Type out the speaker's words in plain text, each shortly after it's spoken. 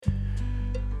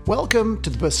Welcome to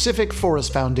the Pacific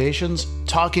Forest Foundation's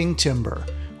Talking Timber,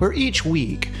 where each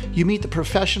week you meet the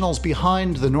professionals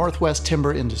behind the Northwest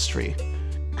timber industry.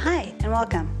 Hi, and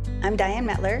welcome. I'm Diane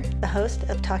Mettler, the host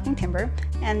of Talking Timber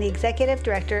and the Executive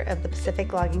Director of the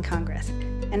Pacific Logging Congress.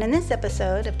 And in this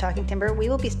episode of Talking Timber, we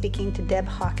will be speaking to Deb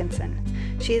Hawkinson.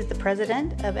 She is the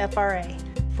president of FRA,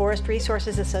 Forest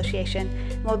Resources Association,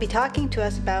 and will be talking to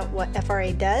us about what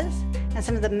FRA does and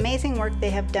some of the amazing work they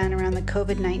have done around the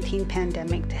COVID-19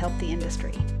 pandemic to help the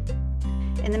industry.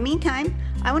 In the meantime,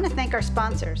 I want to thank our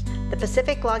sponsors, the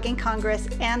Pacific Logging Congress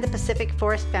and the Pacific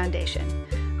Forest Foundation,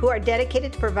 who are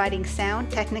dedicated to providing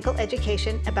sound technical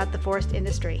education about the forest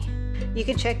industry. You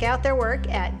can check out their work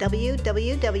at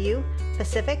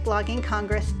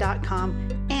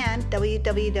www.pacificloggingcongress.com and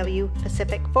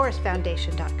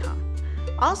www.pacificforestfoundation.com.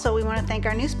 Also, we want to thank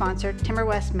our new sponsor, Timber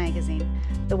West Magazine,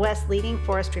 the West's leading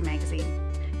forestry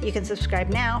magazine. You can subscribe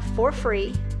now for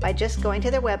free by just going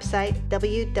to their website,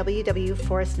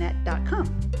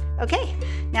 www.forestnet.com. Okay,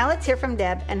 now let's hear from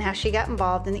Deb and how she got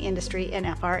involved in the industry and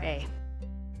FRA.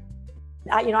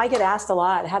 I get asked a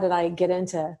lot, how did I get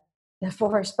into the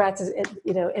forest products,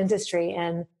 industry?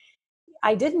 And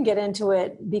I didn't get into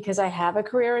it because I have a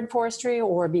career in forestry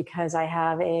or because I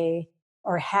had a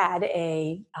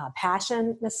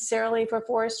passion necessarily for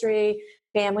forestry,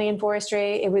 family in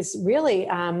forestry. It was really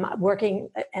working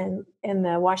in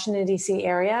the Washington, D.C.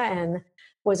 area and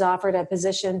was offered a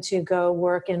position to go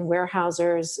work in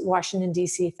Weyerhaeuser's Washington,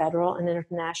 D.C. Federal and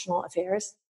International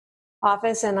Affairs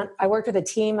office. And I worked with a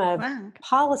team of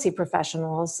policy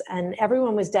professionals, and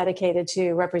everyone was dedicated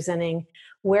to representing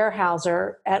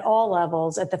Weyerhaeuser at all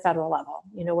levels at the federal level,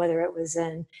 whether it was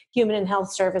in human and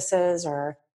health services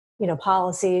or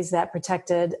policies that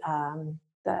protected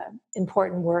the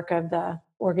important work of the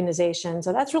organization.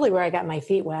 So that's really where I got my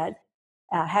feet wet.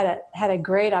 Had a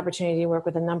great opportunity to work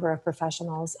with a number of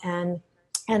professionals. And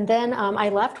then I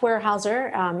left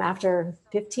Weyerhaeuser after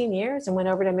 15 years and went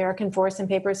over to American Forest and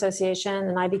Paper Association,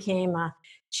 and I became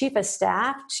chief of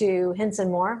staff to Hinson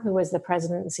Moore, who was the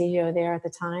president and CEO there at the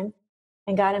time,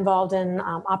 and got involved in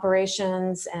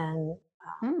operations and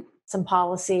some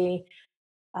policy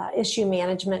issue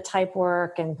management type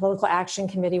work and political action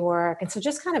committee work. And so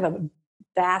just kind of a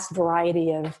vast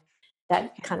variety of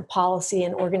that kind of policy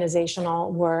and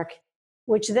organizational work,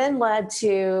 which then led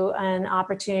to an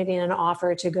opportunity and an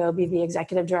offer to go be the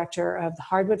executive director of the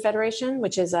Hardwood Federation,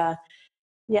 which is I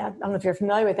don't know if you're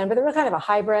familiar with them, but they're kind of a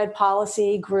hybrid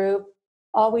policy group.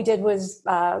 All we did was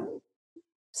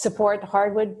support the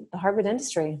hardwood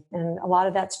industry. And a lot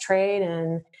of that's trade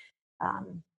and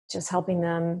just helping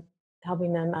them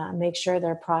make sure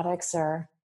their products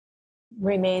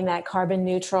remain that carbon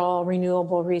neutral,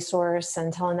 renewable resource,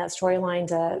 and telling that storyline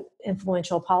to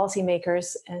influential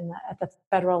policymakers at the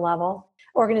federal level.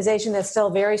 Organization that's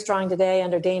still very strong today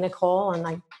under Dana Cole, and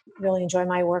I really enjoy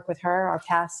my work with her. Our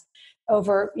paths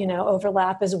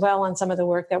overlap as well on some of the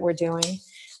work that we're doing.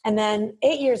 And then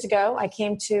 8 years ago, I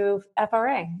came to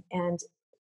FRA, and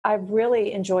I've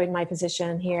really enjoyed my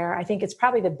position here. I think it's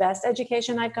probably the best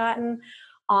education I've gotten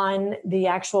on the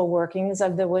actual workings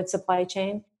of the wood supply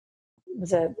chain. It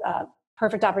was a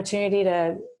perfect opportunity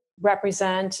to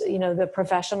represent, the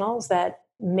professionals that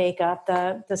make up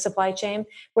the supply chain.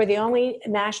 We're the only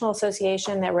national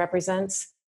association that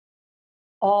represents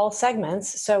all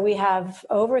segments. So we have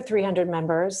over 300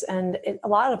 members, and a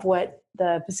lot of what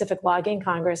the Pacific Logging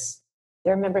Congress,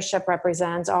 their membership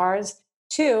represents, ours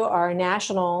too, are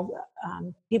national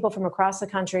people from across the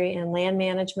country in land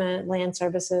management, land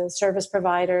services, service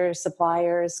providers,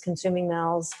 suppliers, consuming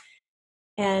mills.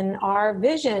 And our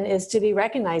vision is to be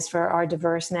recognized for our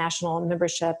diverse national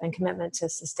membership and commitment to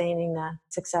sustaining the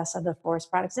success of the forest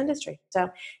products industry. So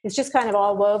it's just kind of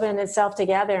all woven itself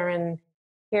together, and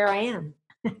here I am.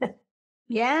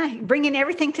 Yeah, bringing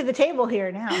everything to the table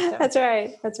here now. So. That's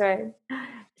right.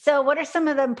 So what are some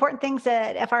of the important things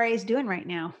that FRA is doing right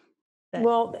now?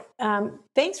 Well,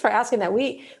 thanks for asking that.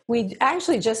 We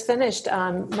actually just finished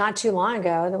not too long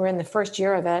ago. We're in the first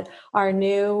year of it. Our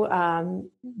new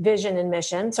vision and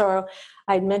mission. So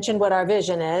I mentioned what our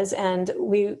vision is, and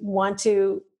we want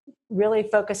to really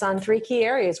focus on 3 key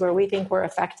areas where we think we're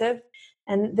effective.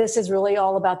 And this is really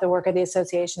all about the work of the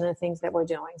association and the things that we're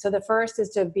doing. So the first is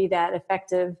to be that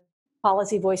effective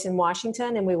policy voice in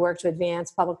Washington, and we work to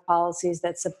advance public policies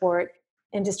that support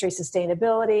industry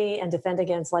sustainability and defend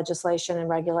against legislation and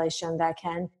regulation that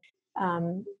can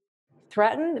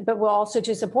threaten, but we'll also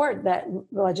to support that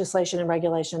legislation and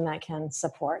regulation that can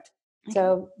support.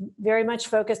 So very much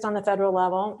focused on the federal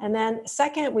level. And then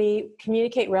second, we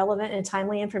communicate relevant and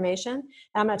timely information. And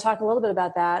I'm going to talk a little bit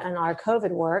about that in our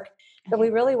COVID work. But we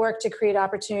really work to create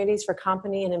opportunities for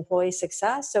company and employee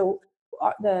success. So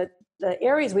the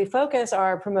areas we focus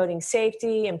are promoting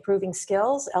safety, improving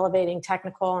skills, elevating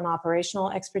technical and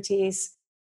operational expertise,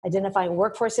 identifying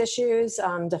workforce issues,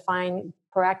 define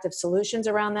proactive solutions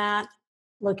around that,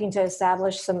 looking to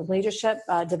establish some leadership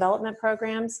development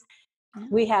programs.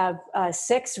 We have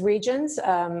 6 regions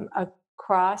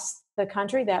across the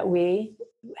country that we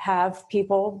have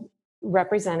people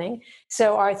representing.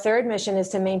 So our third mission is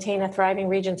to maintain a thriving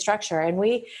region structure. And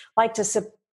we like to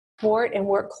support and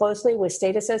work closely with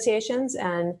state associations.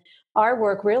 And our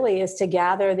work really is to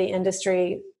gather the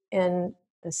industry in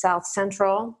the South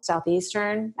Central,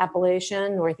 Southeastern,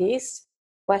 Appalachian, Northeast,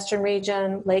 Western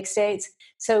region, Lake states.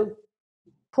 So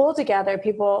pull together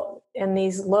people in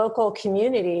these local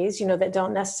communities, that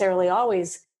don't necessarily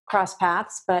always cross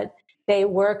paths, but they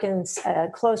work in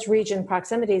close region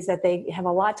proximities that they have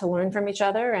a lot to learn from each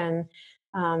other, and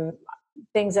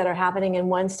things that are happening in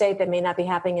one state that may not be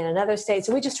happening in another state.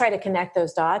 So we just try to connect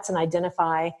those dots and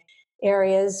identify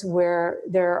areas where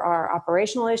there are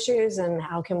operational issues and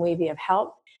how can we be of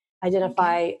help.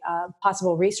 Identify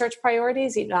possible research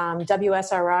priorities.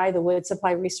 WSRI, the Wood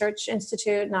Supply Research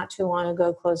Institute, not too long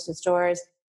ago closed its doors.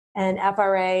 And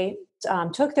FRA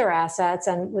took their assets,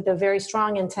 and with a very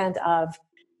strong intent of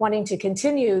wanting to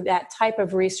continue that type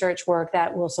of research work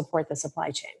that will support the supply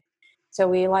chain. So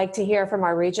we like to hear from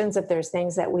our regions if there's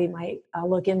things that we might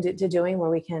look into doing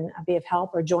where we can be of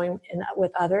help or join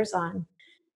with others on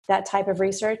that type of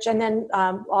research. And then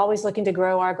always looking to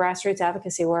grow our grassroots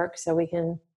advocacy work so we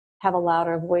can have a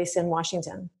louder voice in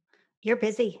Washington. You're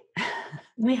busy.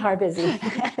 We are busy.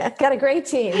 Got a great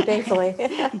team, thankfully.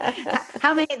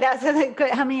 How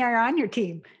many are on your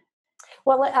team?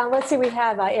 Well, let's see. We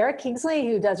have Eric Kingsley,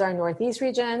 who does our Northeast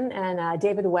region, and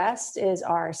David West is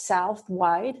our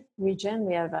South-wide region.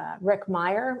 We have Rick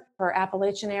Meyer for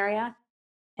Appalachian area,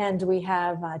 and we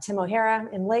have Tim O'Hara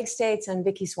in Lake States and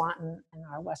Vicki Swanton in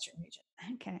our Western region.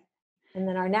 Okay. And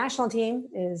then our national team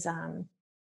is,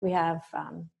 we have,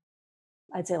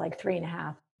 I'd say like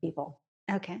 3.5 people.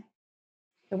 Okay.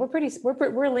 So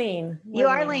we're lean. You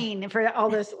are lean for all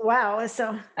this. Wow.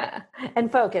 So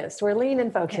and focused. We're lean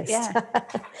and focused. Yeah.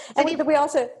 And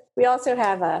we also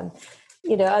have other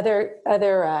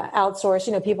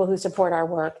outsourced people who support our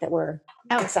work that we're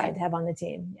excited to have on the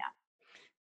team. Yeah.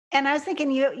 And I was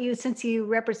thinking, you since you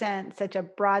represent such a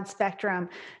broad spectrum,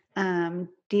 do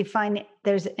you find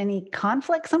there's any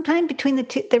conflict sometime between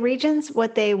the regions,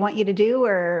 what they want you to do,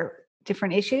 or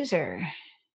different issues, or?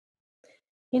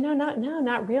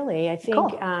 Not really. I think,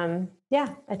 cool.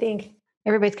 I think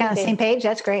everybody's kind of the same page.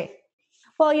 That's great.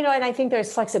 Well, and I think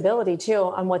there's flexibility too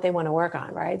on what they want to work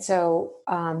on, right? So,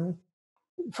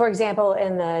 for example,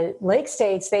 in the Lake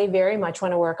States, they very much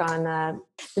want to work on the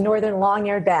northern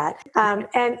long-eared bat.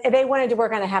 And they wanted to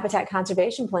work on a habitat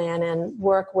conservation plan and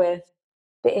work with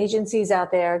the agencies out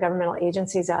there, governmental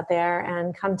agencies out there,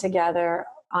 and come together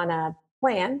on a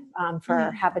plan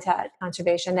for habitat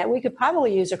conservation that we could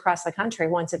probably use across the country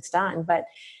once it's done, but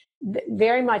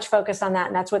very much focused on that.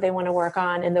 And that's what they want to work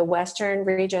on. In the Western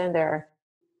region, they're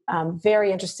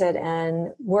very interested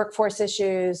in workforce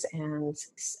issues, and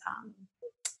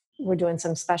we're doing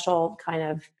some special kind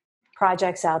of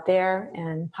projects out there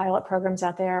and pilot programs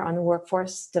out there on the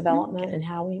workforce development and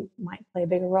how we might play a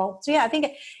bigger role. So yeah, I think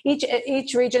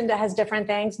each region has different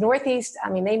things. Northeast,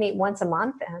 they meet once a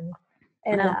month, and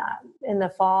in the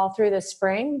fall through the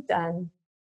spring, and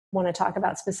want to talk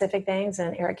about specific things,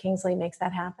 and Eric Kingsley makes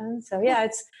that happen. So yeah,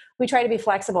 we try to be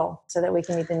flexible so that we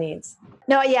can meet the needs.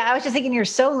 No, yeah, I was just thinking you're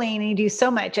so lean and you do so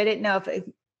much. I didn't know if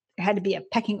it had to be a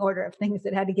pecking order of things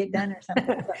that had to get done or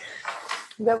something.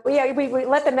 But we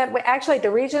let them, actually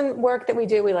the region work that we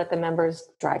do, we let the members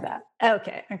drive that.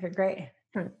 Okay, great.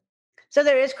 So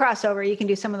there is crossover. You can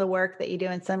do some of the work that you do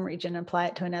in some region and apply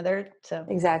it to another. So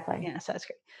exactly. Yeah, so that's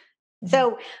great.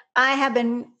 So I have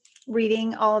been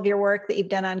reading all of your work that you've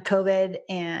done on COVID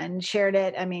and shared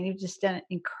it. You've just done an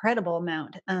incredible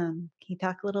amount. Can you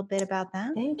talk a little bit about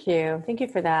that? Thank you. Thank you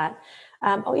for that.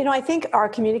 I think our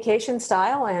communication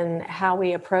style and how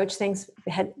we approach things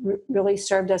had really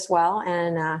served us well.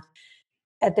 And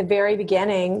at the very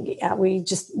beginning, we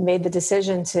just made the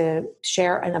decision to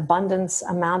share an abundance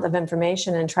amount of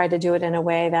information and try to do it in a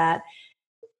way that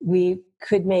we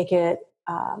could make it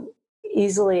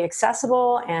easily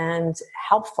accessible and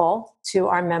helpful to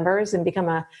our members, and become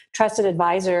a trusted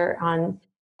advisor on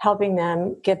helping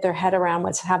them get their head around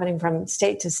what's happening from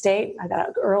state to state. I got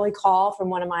an early call from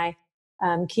one of my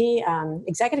key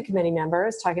executive committee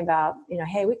members talking about,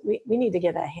 hey, we need to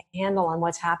get a handle on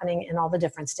what's happening in all the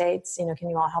different states. Can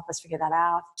you all help us figure that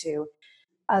out? To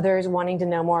others wanting to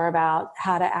know more about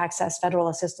how to access federal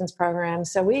assistance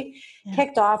programs. So we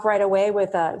kicked off right away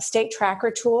with a state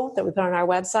tracker tool that we put on our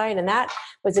website. And that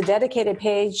was a dedicated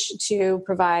page to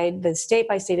provide the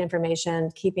state-by-state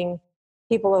information, keeping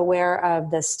people aware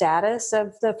of the status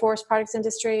of the forest products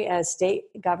industry as state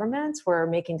governments were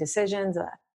making decisions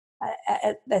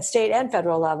at state and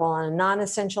federal level on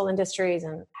non-essential industries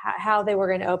and how they were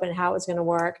going to open and how it was going to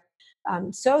work.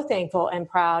 I'm so thankful and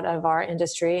proud of our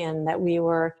industry and that we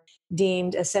were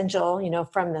deemed essential,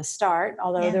 from the start,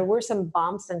 although there were some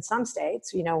bumps in some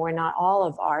states, where not all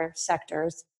of our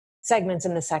segments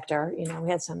in the sector, we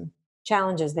had some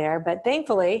challenges there, but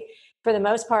thankfully, for the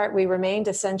most part, we remained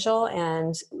essential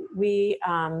and we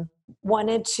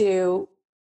wanted to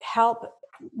help.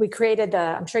 We created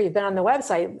I'm sure you've been on the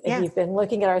website if you've been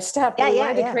looking at our stuff. We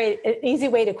wanted to create an easy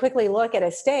way to quickly look at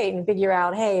a state and figure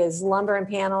out, hey, is lumber and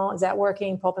panel, is that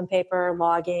working? Pulp and paper,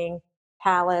 logging,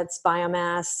 pallets,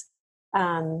 biomass.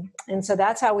 And so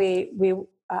that's how we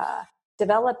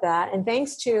developed that. And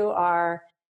thanks to our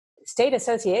state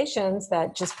associations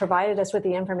that just provided us with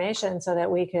the information so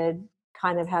that we could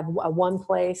kind of have one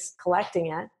place collecting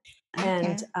it.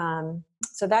 Okay. And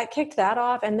so that kicked that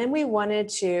off. And then we wanted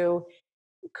to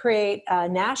create a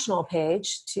national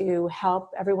page to help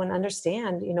everyone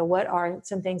understand, what are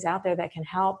some things out there that can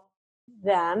help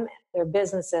them, their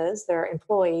businesses, their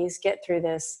employees get through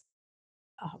this.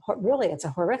 Really, it's a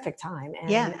horrific time.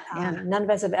 And none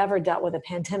of us have ever dealt with a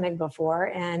pandemic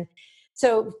before. And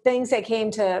so things that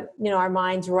came to, our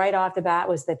minds right off the bat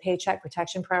was the Paycheck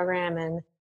Protection Program and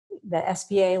the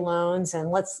SBA loans.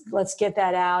 And let's get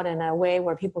that out in a way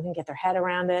where people can get their head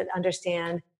around it,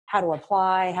 understand how to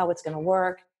apply, how it's going to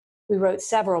work. We wrote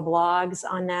several blogs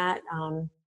on that.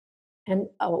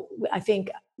 I think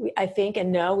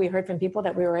and know we heard from people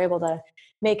that we were able to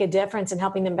make a difference in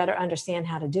helping them better understand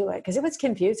how to do it, because it was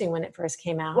confusing when it first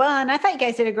came out. Well, and I thought you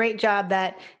guys did a great job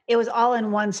that it was all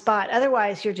in one spot.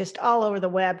 Otherwise, you're just all over the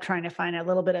web trying to find a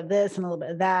little bit of this and a little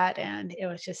bit of that. And it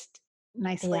was just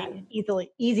nicely,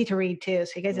 easy to read too.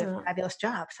 So you guys did a fabulous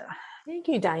job. So thank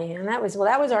you, Diane. That was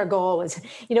our goal was,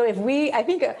 I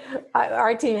think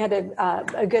our team had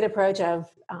a good approach of,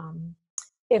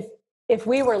 if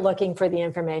we were looking for the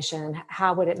information,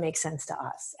 how would it make sense to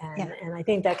us? And I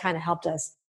think that kind of helped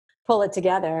us pull it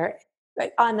together.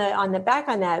 On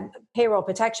that payroll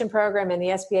protection program and the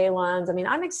SBA loans,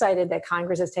 I'm excited that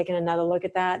Congress has taken another look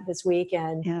at that this week,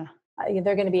 and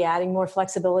they're going to be adding more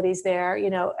flexibilities there.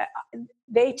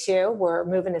 They too were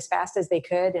moving as fast as they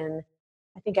could, and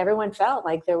I think everyone felt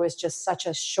like there was just such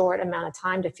a short amount of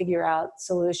time to figure out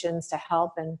solutions to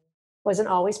help, and wasn't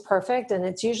always perfect. And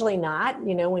it's usually not,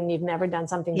 when you've never done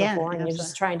something before and you're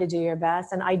just trying to do your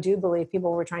best. And I do believe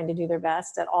people were trying to do their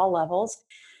best at all levels.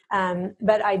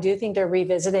 But I do think they're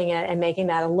revisiting it and making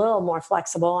that a little more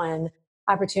flexible, and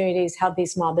opportunities help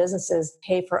these small businesses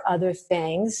pay for other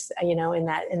things,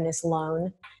 in this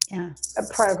loan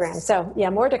program. So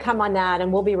more to come on that,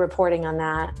 and we'll be reporting on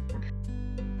that.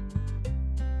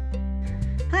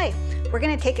 Hi, we're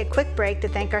going to take a quick break to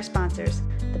thank our sponsors,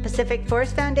 the Pacific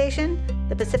Forest Foundation,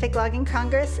 the Pacific Logging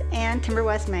Congress, and Timber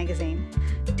West Magazine.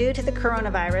 Due to the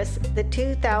coronavirus, the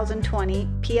 2020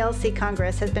 PLC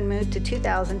Congress has been moved to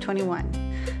 2021.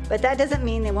 But that doesn't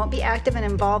mean they won't be active and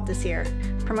involved this year,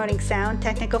 promoting sound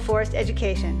technical forest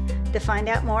education. To find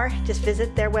out more, just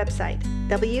visit their website,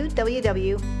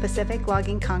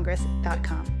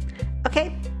 www.pacificloggingcongress.com.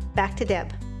 Okay, back to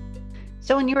Deb.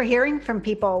 So when you were hearing from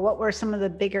people, what were some of the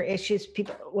bigger issues?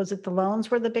 Was it the loans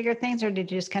were the bigger things, or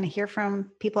did you just kind of hear from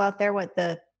people out there what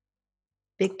the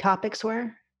big topics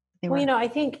were? I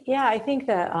think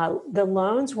the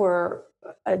loans were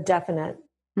a definite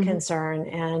concern,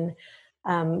 and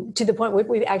to the point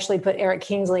we actually put Eric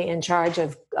Kingsley in charge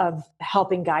of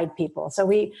helping guide people. So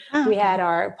we had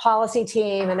our policy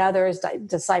team and others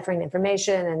deciphering the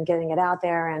information and getting it out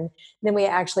there, and then we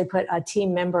actually put a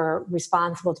team member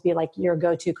responsible to be like your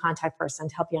go-to contact person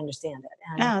to help you understand it.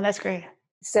 And that's great.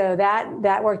 So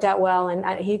that worked out well, and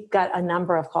he got a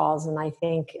number of calls, and I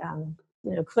think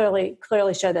clearly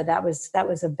showed that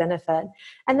was a benefit.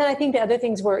 And then I think the other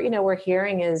things we're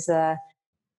hearing is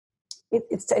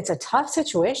it's a tough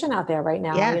situation out there right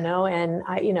now, and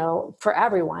for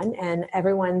everyone, and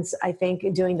everyone's, I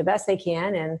think, doing the best they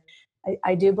can. And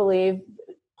I do believe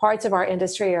parts of our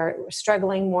industry are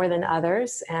struggling more than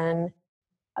others. And,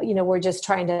 we're just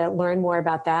trying to learn more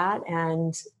about that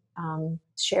and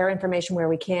share information where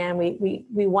we can. We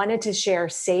wanted to share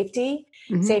safety.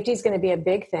 Mm-hmm. Safety is going to be a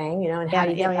big thing, and how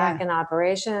you get back in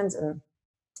operations. And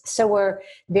So we're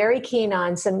very keen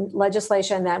on some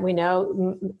legislation that we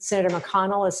know Senator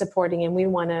McConnell is supporting, and we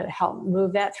want to help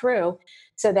move that through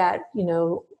so that,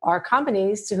 our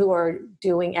companies who are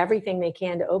doing everything they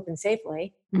can to open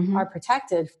safely are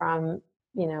protected from,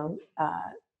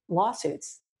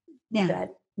 lawsuits. Yeah.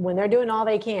 That when they're doing all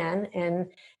they can,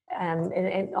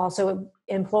 and also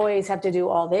employees have to do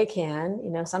all they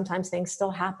can, sometimes things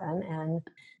still happen. And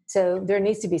so there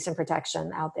needs to be some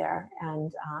protection out there.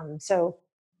 And so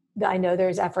I know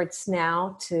there's efforts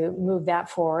now to move that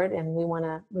forward, and we want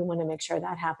to make sure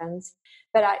that happens.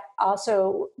 But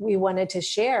we wanted to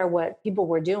share what people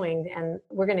were doing, and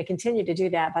we're going to continue to do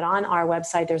that. But on our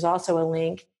website, there's also a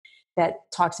link that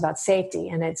talks about safety,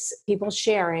 and it's people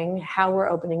sharing how we're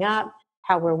opening up,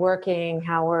 how we're working,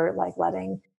 how we're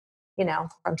letting,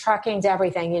 from trucking to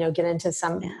everything, get into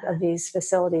some of these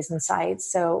facilities and sites.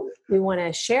 So we want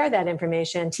to share that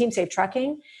information. Team Safe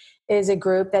Trucking is a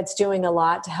group that's doing a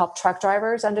lot to help truck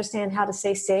drivers understand how to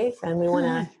stay safe, and we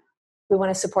want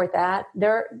to support that.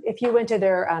 If you went to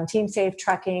their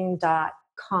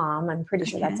teamsafetrucking.com, I'm pretty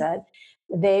sure that's it.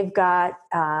 They've got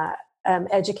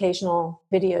educational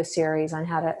video series on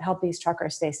how to help these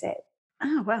truckers stay safe.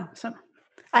 Oh wow! So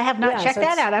I have not checked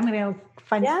that out. I'm going to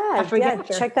find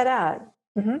check that out.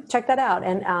 Check that out,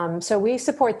 and so we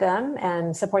support them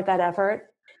and support that effort.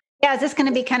 Yeah, is this going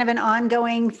to be kind of an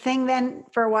ongoing thing then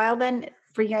for a while then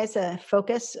for you guys to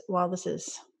focus while this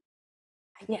is?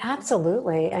 Yeah,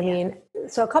 absolutely. I mean,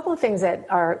 so a couple of things that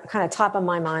are kind of top of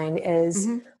my mind is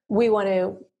we want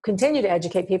to continue to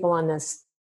educate people on this,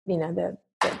 the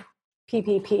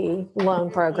PPP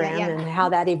loan program and how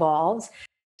that evolves.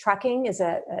 Trucking is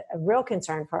a real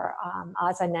concern for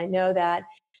us, and I know that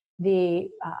the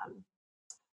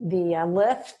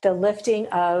lifting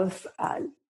of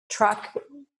truck,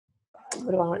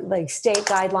 state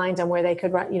guidelines on where they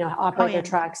could run, operate their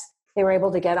trucks. They were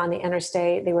able to get on the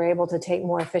interstate. They were able to take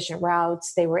more efficient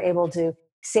routes. They were able to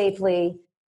safely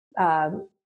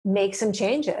make some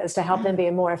changes to help them be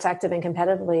more effective and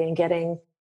competitively in getting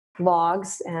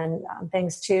logs and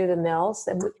things to the mills.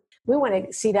 And we want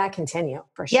to see that continue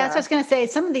for sure. Yeah, so I was going to say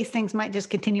some of these things might just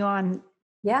continue on.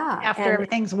 Yeah, after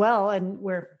everything's well and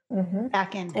we're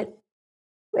back in.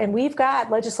 And we've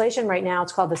got legislation right now,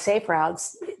 it's called the Safe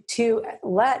Routes, to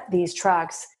let these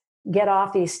trucks get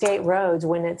off these state roads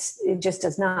when it just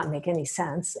does not make any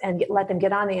sense, and let them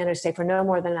get on the interstate for no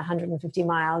more than 150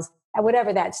 miles at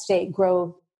whatever that state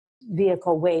grow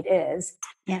vehicle weight is.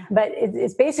 Yeah. But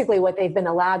it's basically what they've been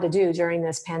allowed to do during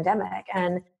this pandemic.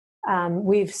 And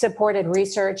we've supported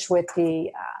research with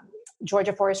the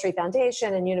Georgia Forestry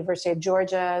Foundation and University of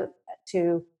Georgia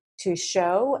to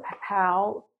show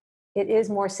how it is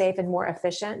more safe and more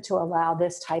efficient to allow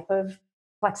this type of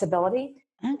flexibility.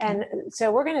 Okay. And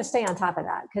so we're going to stay on top of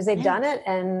that because they've done it,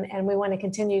 and we want to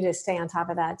continue to stay on top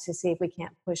of that to see if we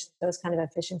can't push those kind of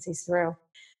efficiencies through.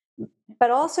 But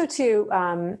also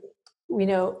to,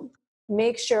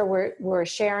 make sure we're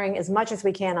sharing as much as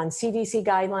we can on CDC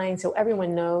guidelines so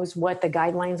everyone knows what the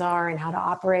guidelines are and how to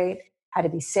operate, how to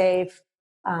be safe.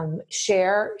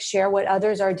 Share what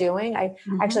others are doing. I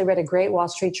actually read a great Wall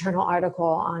Street Journal article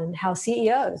on how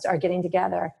CEOs are getting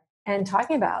together and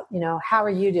talking about, how are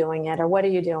you doing it or what are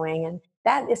you doing? And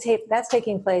that's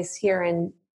taking place here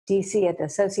in DC at the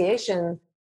association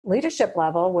leadership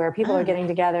level, where people are getting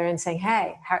together and saying,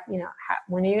 hey,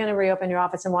 when are you going to reopen your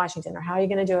office in Washington, or how are you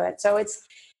going to do it? So it's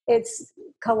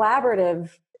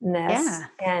collaborativeness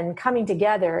and coming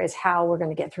together is how we're going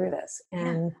to get through this.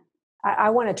 And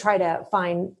I want to try to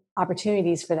find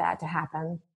opportunities for that to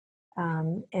happen.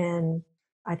 And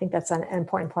I think that's an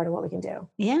important part of what we can do.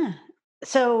 Yeah.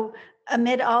 So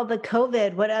amid all the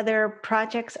COVID, what other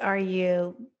projects are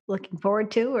you looking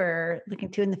forward to or looking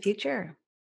to in the future?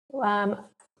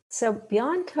 So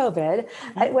beyond COVID,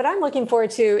 what I'm looking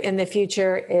forward to in the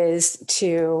future is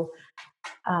to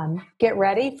get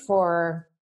ready for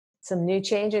some new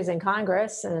changes in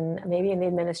Congress and maybe in the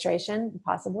administration,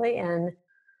 possibly, and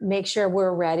make sure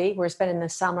we're ready. We're spending the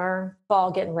summer,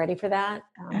 fall getting ready for that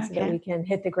so that we can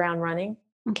hit the ground running.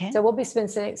 Okay. So we'll be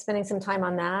spending some time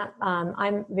on that.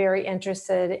 I'm very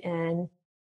interested in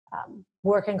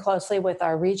working closely with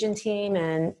our region team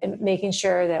and making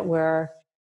sure that we're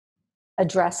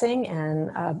addressing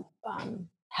and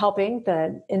helping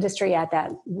the industry at that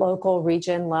local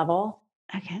region level.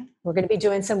 Okay. We're going to be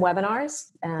doing some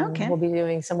webinars. We'll be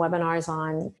doing some webinars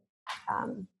on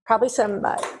probably some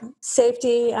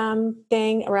safety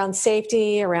thing around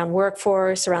safety, around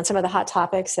workforce, around some of the hot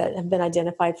topics that have been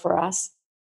identified for us.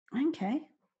 Okay.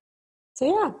 So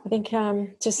yeah, I think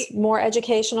just more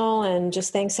educational and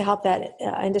just things to help that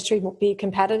industry be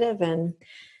competitive and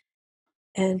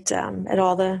at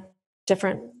all the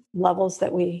different levels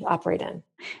that we operate in.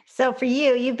 So for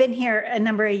you, you've been here a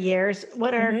number of years.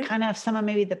 What are Mm-hmm. kind of some of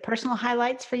maybe the personal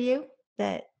highlights for you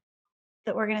that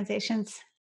the organizations?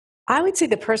 I would say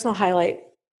the personal highlight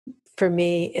for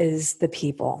me is the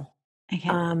people. Okay.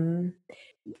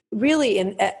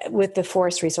 Really with the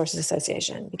Forest Resources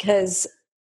Association, because,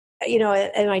 in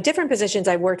my different positions,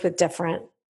 I worked with different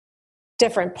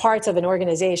parts of an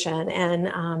organization. And,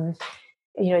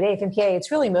 at AFMPA, it's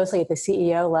really mostly at the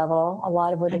CEO level. A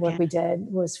lot of the work we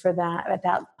did was for that, at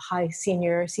that high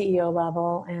senior CEO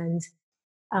level. And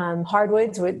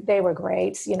Hardwoods, they were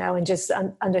great, and just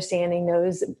understanding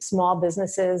those small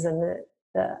businesses and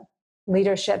the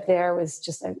leadership there was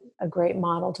just a great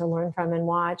model to learn from and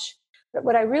watch. But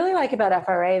what I really like about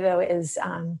FRA, though, is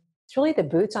it's really the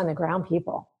boots on the ground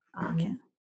people.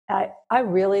 I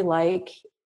really like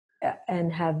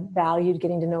and have valued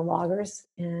getting to know loggers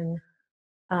and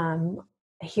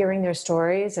hearing their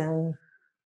stories, and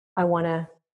I want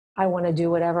to do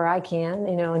whatever I can,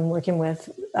 and working with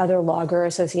other logger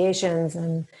associations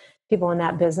and people in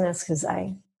that business, because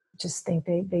I just think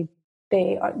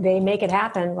they make it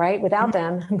happen, right? Without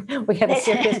them, we have a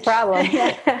serious problem.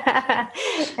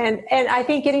 and I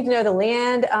think getting to know the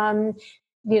land,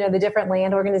 the different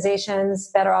land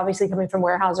organizations that are obviously coming from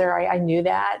Weyerhaeuser, I knew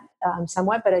that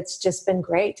somewhat, but it's just been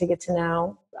great to get to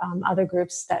know other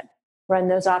groups that run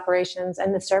those operations,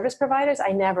 and the service providers.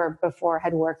 I never before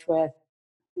had worked with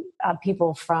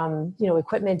people from,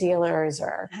 equipment dealers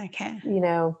or,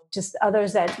 just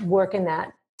others that work in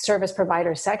that service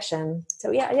provider section.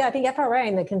 So I think FRA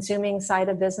and the consuming side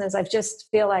of business, I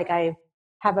just feel like I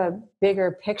have a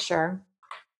bigger picture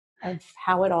of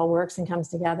how it all works and comes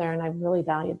together. And I really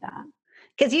valued that.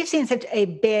 Because you've seen such a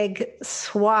big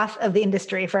swath of the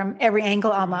industry from every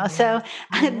angle almost. So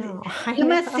you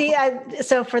must see,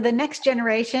 so for the next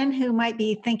generation who might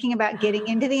be thinking about getting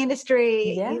into the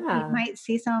industry, you might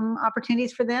see some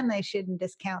opportunities for them. They shouldn't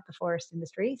discount the forest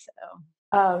industry. So.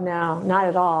 Oh, no, not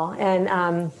at all. And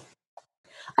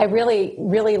I really,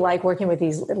 really like working with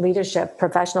these leadership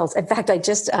professionals. In fact, I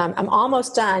just, I'm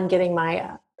almost done getting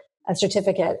my a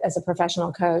certificate as a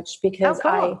professional coach, because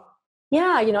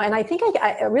and I think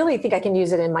I really think I can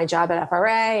use it in my job at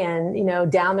FRA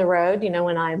and, down the road,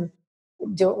 when I'm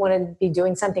want to be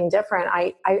doing something different.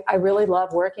 I really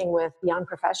love working with young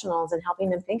professionals and helping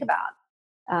them think about,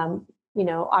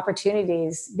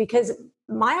 opportunities, because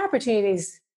my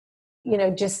opportunities, you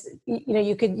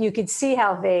could see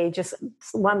how they just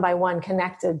one by one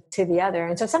connected to the other.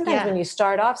 And so sometimes when you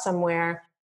start off somewhere,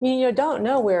 you don't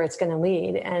know where it's going to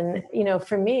lead. And,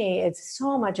 for me, it's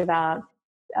so much about,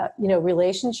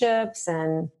 relationships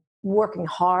and working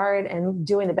hard and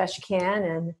doing the best you can,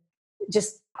 and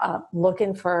just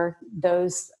looking for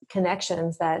those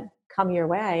connections that come your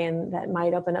way and that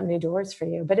might open up new doors for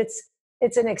you. But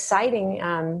it's an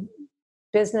exciting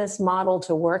business model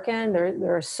to work in.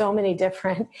 There are so many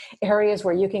different areas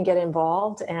where you can get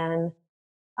involved, and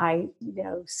I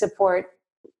support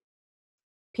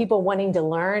people wanting to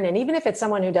learn. And even if it's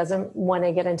someone who doesn't want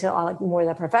to get into more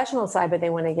the professional side, but they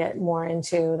want to get more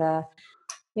into the,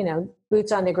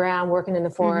 boots on the ground, working in the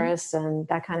forest and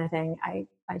that kind of thing, I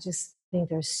just think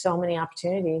there's so many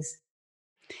opportunities.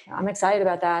 I'm excited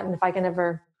about that. And if I can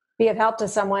ever be of help to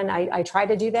someone, I try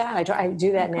to do that. I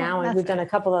do that now. And we've done a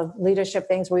couple of leadership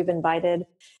things where we've invited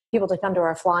people to come to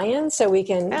our fly-ins so we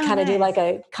can do like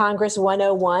a Congress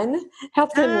 101,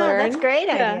 help them learn. That's a great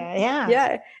idea.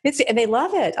 Yeah. And they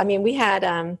love it. I mean, we had,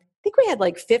 I think we had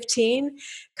like 15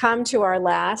 come to our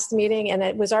last meeting, and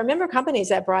it was our member companies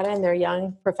that brought in their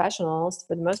young professionals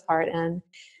for the most part. And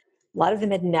a lot of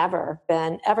them had never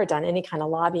ever done any kind of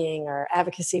lobbying or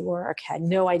advocacy work, had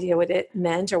no idea what it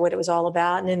meant or what it was all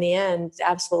about. And in the end,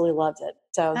 absolutely loved it.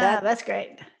 So that's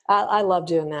great. I love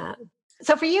doing that.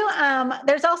 So for you,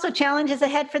 there's also challenges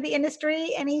ahead for the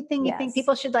industry. Anything you think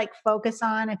people should focus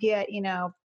on if you,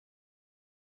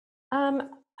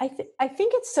 I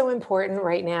think it's so important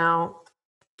right now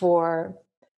for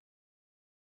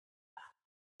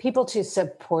people to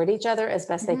support each other as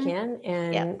best they can,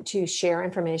 and to share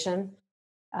information.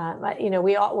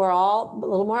 We're all a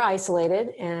little more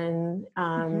isolated, and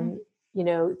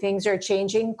things are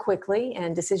changing quickly,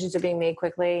 and decisions are being made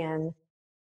quickly, and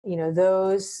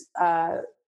those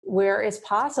where it's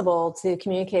possible to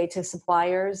communicate to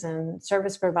suppliers and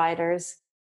service providers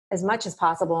as much as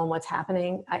possible on what's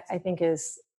happening, I think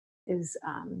is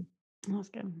that's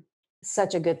good.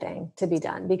 Such a good thing to be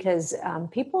done, because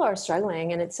people are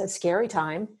struggling, and it's a scary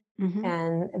time.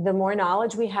 And the more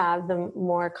knowledge we have, the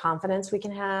more confidence we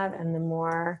can have, and the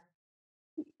more,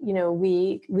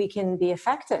 we can be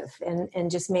effective in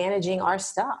just managing our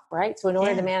stuff, right? So in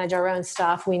order to manage our own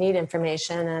stuff, we need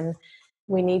information, and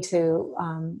we need to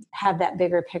have that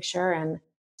bigger picture. And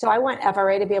so I want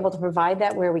FRA to be able to provide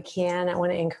that where we can. I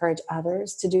want to encourage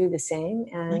others to do the same.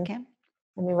 And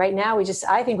I mean, right now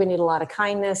I think we need a lot of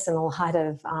kindness and a lot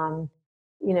of,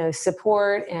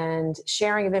 support and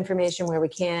sharing of information where we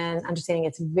can, understanding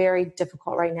it's very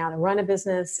difficult right now to run a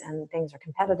business and things are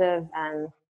competitive, and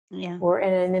we're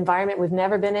in an environment we've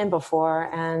never been in before.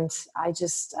 And I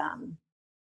just,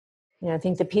 I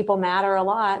think the people matter a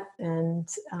lot, and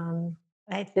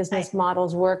business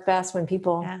models work best when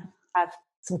people have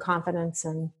some confidence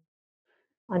and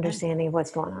understanding of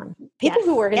what's going on. People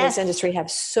who work in this industry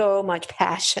have so much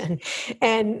passion.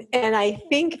 And I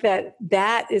think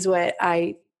that is what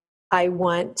I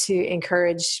want to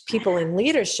encourage people in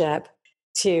leadership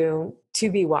to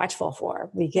be watchful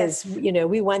for, because,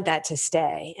 we want that to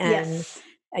stay. And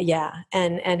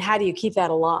and how do you keep that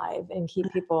alive and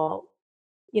keep people,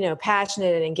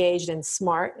 passionate and engaged and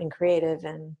smart and creative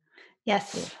and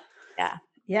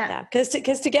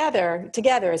because together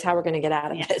is how we're going to get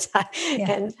out of it.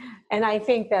 And I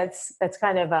think that's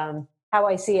kind of how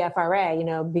I see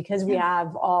FRA, because we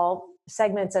have all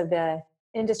segments of the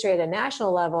industry at a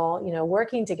national level,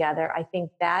 working together. I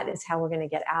think that is how we're going to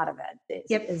get out of it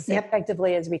as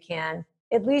effectively as we can,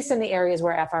 at least in the areas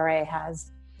where FRA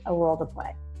has a role to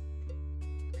play.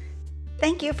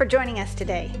 Thank you for joining us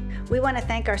today. We want to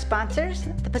thank our sponsors,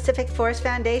 the Pacific Forest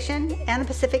Foundation and the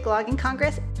Pacific Logging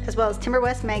Congress, as well as Timber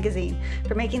West Magazine,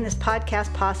 for making this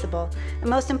podcast possible. And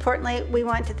most importantly, we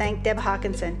want to thank Deb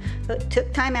Hawkinson, who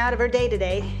took time out of her day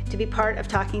today to be part of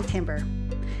Talking Timber.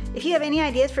 If you have any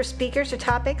ideas for speakers or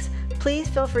topics, please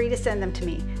feel free to send them to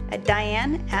me at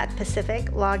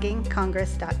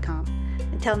diane@pacificloggingcongress.com.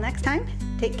 Until next time,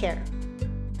 take care.